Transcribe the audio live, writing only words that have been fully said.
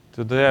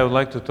Today I would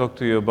like to talk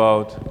to you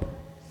about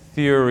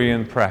theory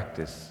and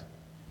practice.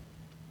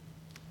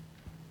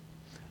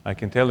 I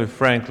can tell you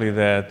frankly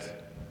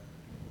that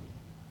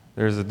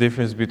there's a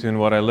difference between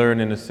what I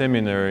learned in the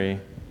seminary,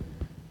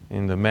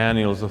 in the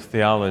manuals of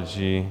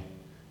theology,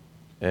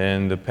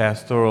 and the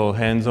pastoral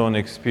hands-on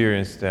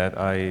experience that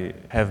I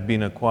have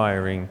been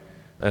acquiring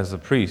as a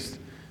priest.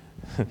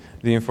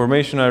 The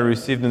information I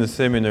received in the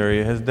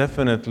seminary has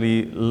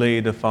definitely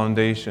laid a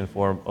foundation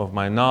of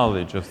my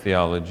knowledge of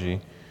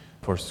theology,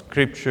 for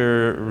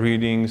scripture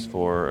readings,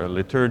 for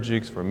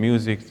liturgics, for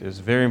music. It's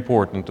very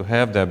important to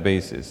have that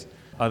basis.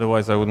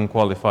 Otherwise, I wouldn't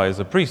qualify as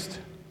a priest.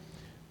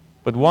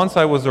 But once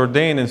I was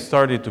ordained and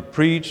started to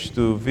preach,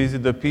 to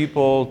visit the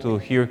people, to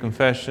hear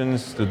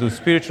confessions, to do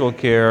spiritual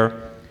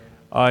care,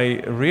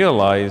 I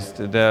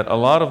realized that a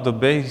lot of the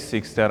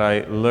basics that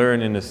I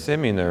learned in the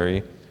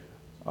seminary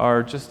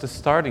are just a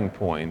starting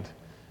point.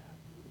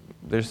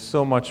 There's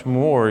so much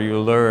more you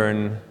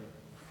learn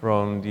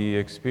from the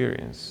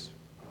experience,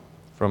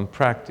 from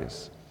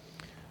practice.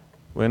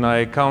 When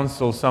I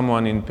counsel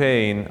someone in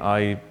pain,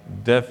 I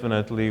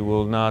definitely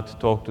will not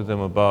talk to them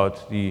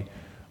about the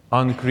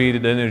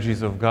uncreated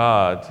energies of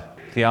God,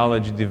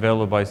 theology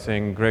developed by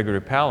St.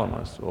 Gregory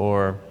Palamas,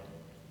 or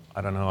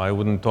I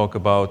wouldn't talk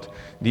about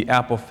the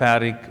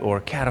apophatic or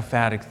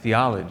cataphatic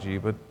theology,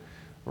 but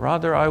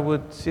rather I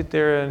would sit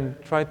there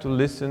and try to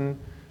listen,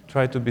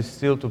 try to be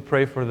still, to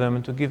pray for them,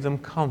 and to give them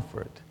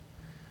comfort.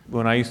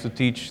 When I used to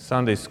teach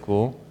Sunday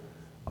school,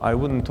 I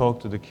wouldn't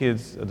talk to the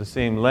kids the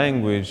same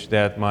language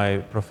that my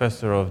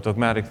professor of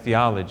dogmatic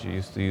theology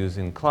used to use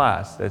in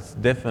class. That's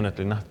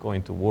definitely not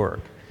going to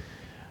work.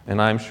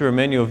 And I'm sure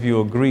many of you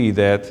agree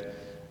that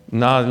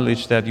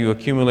knowledge that you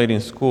accumulate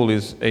in school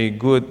is a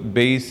good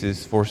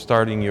basis for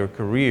starting your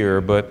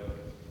career, but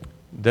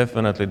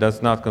definitely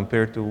does not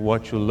compare to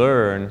what you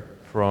learn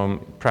from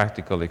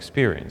practical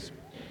experience.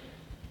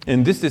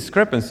 And this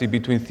discrepancy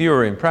between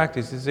theory and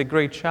practice is a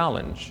great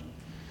challenge.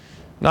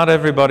 Not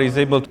everybody is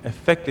able to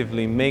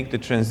effectively make the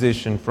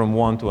transition from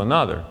one to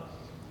another,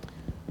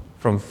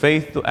 from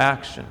faith to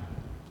action.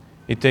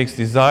 It takes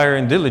desire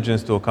and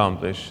diligence to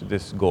accomplish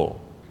this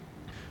goal.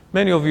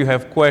 Many of you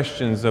have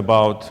questions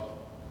about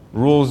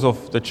rules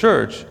of the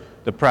church,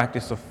 the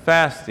practice of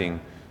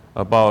fasting,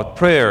 about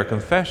prayer,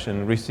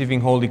 confession, receiving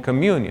Holy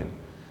Communion.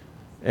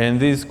 And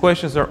these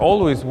questions are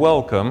always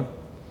welcome,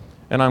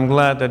 and I'm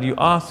glad that you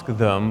ask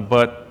them,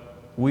 but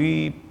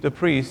we, the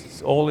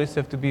priests, always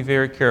have to be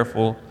very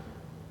careful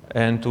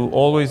and to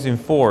always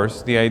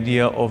enforce the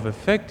idea of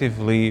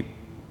effectively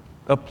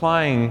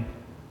applying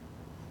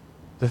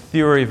the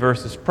theory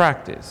versus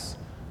practice,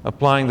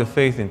 applying the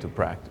faith into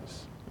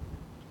practice.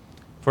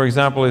 For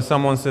example, if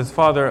someone says,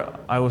 "Father,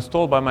 I was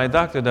told by my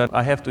doctor that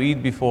I have to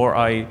eat before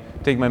I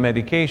take my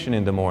medication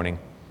in the morning,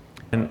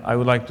 and I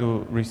would like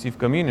to receive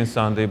communion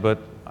Sunday, but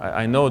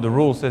I know the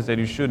rule says that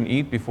you shouldn't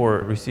eat before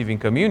receiving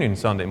communion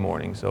Sunday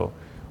morning, so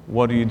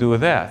what do you do with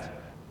that?"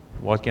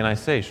 What can I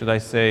say? Should I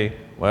say,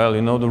 "Well,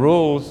 you know the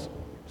rules,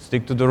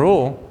 stick to the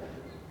rule"?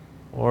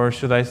 Or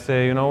should I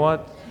say, "You know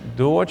what,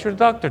 do what your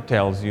doctor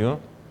tells you,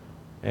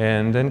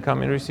 and then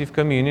come and receive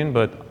communion,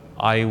 but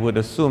I would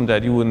assume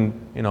that you wouldn't,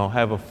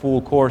 have a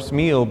full course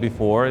meal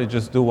before,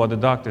 just do what the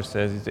doctor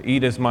says,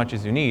 eat as much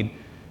as you need,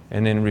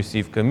 and then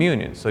receive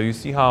communion." So you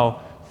see how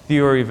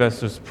theory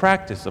versus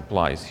practice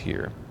applies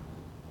here.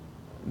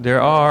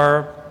 There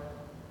are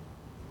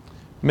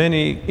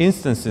many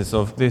instances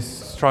of this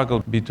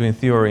struggle between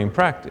theory and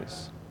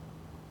practice.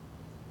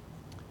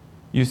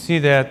 You see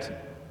that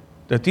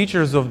the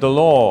teachers of the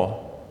law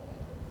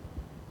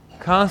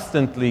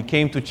constantly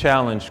came to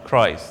challenge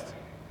Christ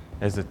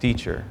as a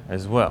teacher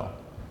as well.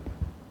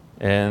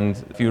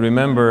 And if you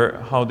remember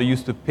how they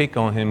used to pick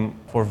on him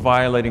for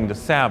violating the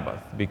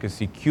Sabbath because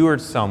he cured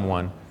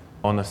someone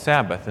on the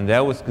Sabbath, and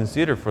that was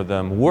considered for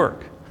them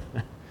work.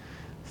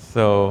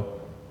 So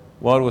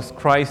what was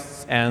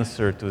Christ's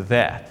answer to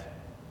that?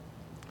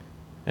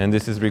 And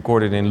this is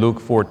recorded in Luke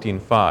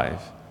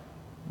 14:5.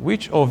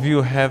 "Which of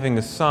you, having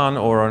a son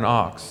or an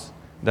ox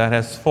that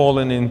has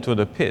fallen into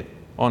the pit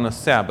on a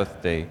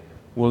Sabbath day,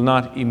 will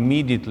not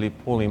immediately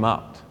pull him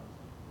out?"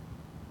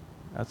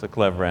 That's a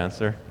clever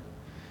answer.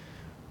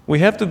 We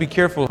have to be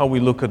careful how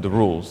we look at the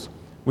rules.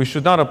 We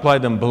should not apply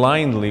them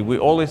blindly. We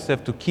always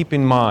have to keep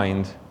in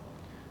mind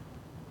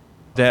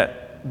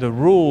that the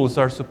rules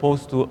are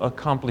supposed to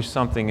accomplish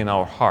something in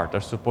our heart,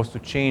 are supposed to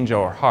change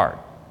our heart.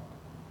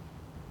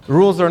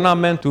 Rules are not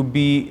meant to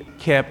be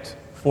kept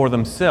for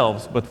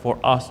themselves, but for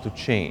us to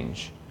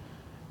change.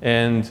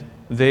 And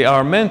they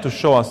are meant to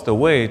show us the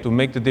way, to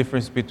make the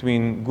difference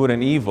between good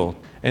and evil,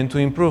 and to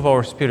improve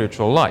our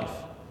spiritual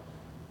life.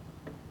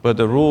 But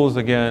the rules,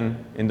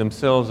 again, in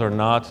themselves are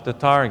not the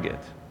target.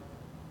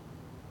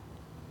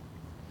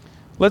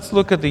 Let's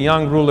look at the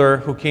young ruler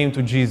who came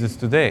to Jesus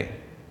today.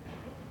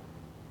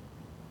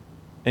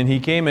 And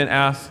he came and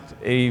asked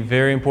a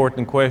very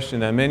important question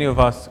that many of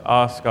us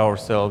ask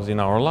ourselves in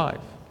our life.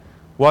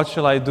 What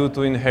shall I do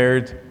to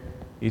inherit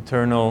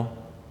eternal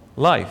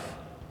life?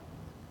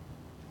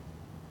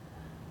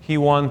 He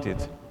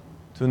wanted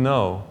to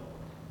know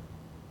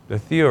the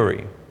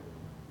theory.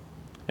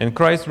 And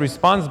Christ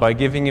responds by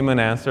giving him an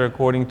answer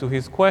according to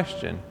his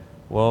question.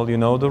 Well, you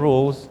know the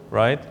rules,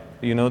 right?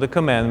 You know the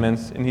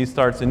commandments, and he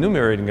starts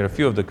enumerating a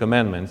few of the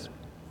commandments.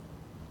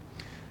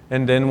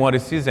 And then what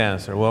is his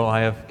answer? Well, I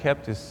have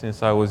kept this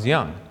since I was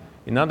young.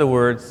 In other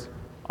words,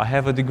 I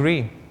have a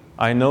degree.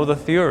 I know the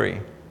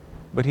theory.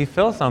 But he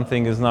felt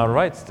something is not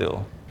right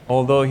still.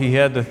 Although he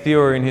had the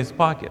theory in his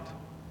pocket,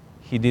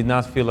 he did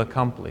not feel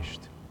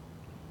accomplished.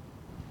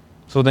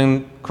 So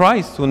then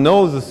Christ, who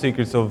knows the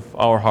secrets of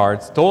our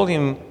hearts, told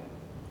him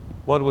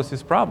what was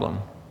his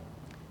problem.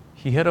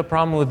 He had a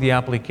problem with the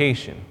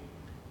application.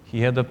 He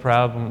had a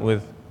problem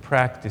with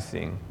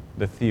practicing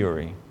the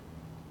theory.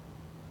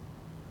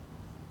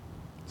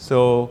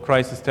 So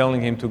Christ is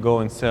telling him to go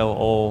and sell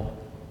all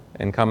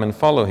and come and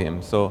follow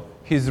him. So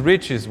his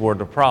riches were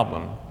the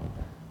problem.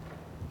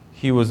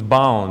 He was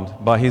bound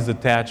by his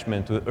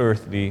attachment to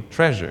earthly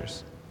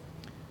treasures.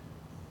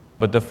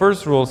 But the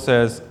first rule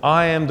says,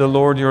 I am the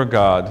Lord your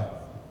God.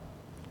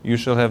 You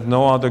shall have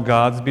no other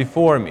gods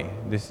before me.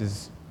 This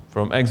is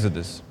from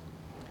Exodus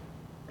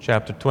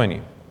chapter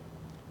 20.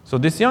 So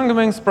this young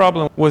man's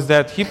problem was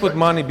that he put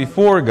money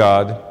before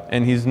God,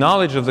 and his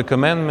knowledge of the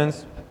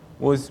commandments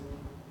was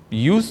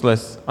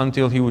useless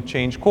until he would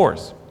change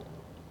course.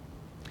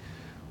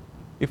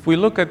 If we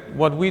look at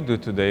what we do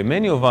today,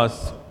 many of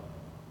us,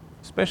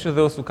 especially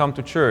those who come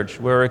to church,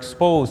 we're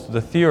exposed to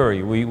the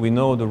theory. We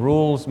know the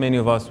rules. Many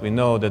of us, we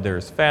know that there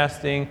is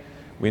fasting.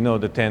 We know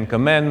the 10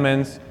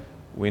 Commandments.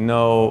 We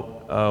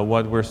know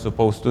what we're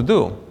supposed to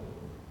do.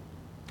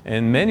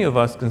 And many of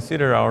us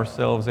consider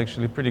ourselves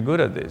actually pretty good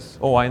at this.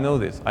 Oh, I know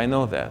this, I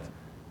know that.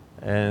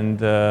 And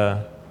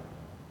the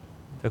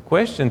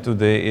question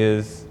today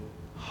is,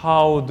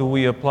 how do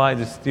we apply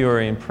this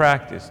theory in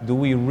practice? Do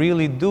we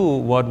really do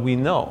what we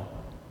know?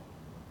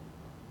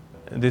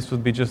 This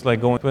would be just like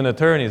going to an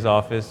attorney's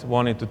office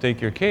wanting to take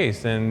your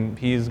case, and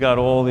he's got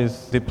all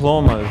these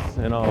diplomas,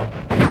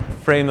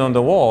 framed on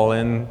the wall,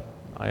 and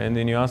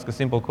then you ask a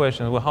simple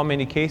question, well, how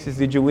many cases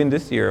did you win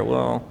this year?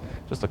 Well,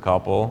 just a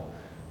couple.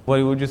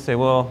 What would you say?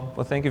 Well,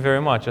 thank you very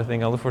much. I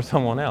think I'll look for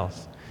someone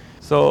else.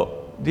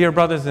 So, dear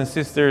brothers and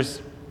sisters,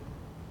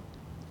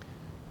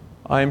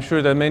 I am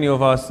sure that many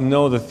of us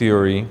know the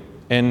theory,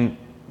 and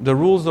the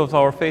rules of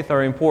our faith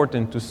are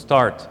important to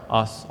start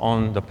us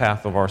on the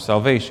path of our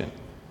salvation.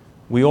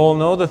 We all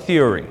know the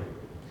theory,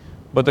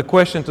 but the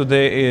question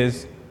today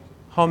is,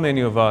 how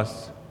many of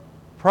us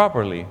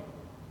properly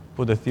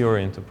put the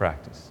theory into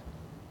practice?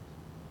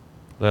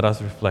 Let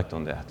us reflect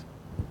on that.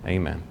 Amen.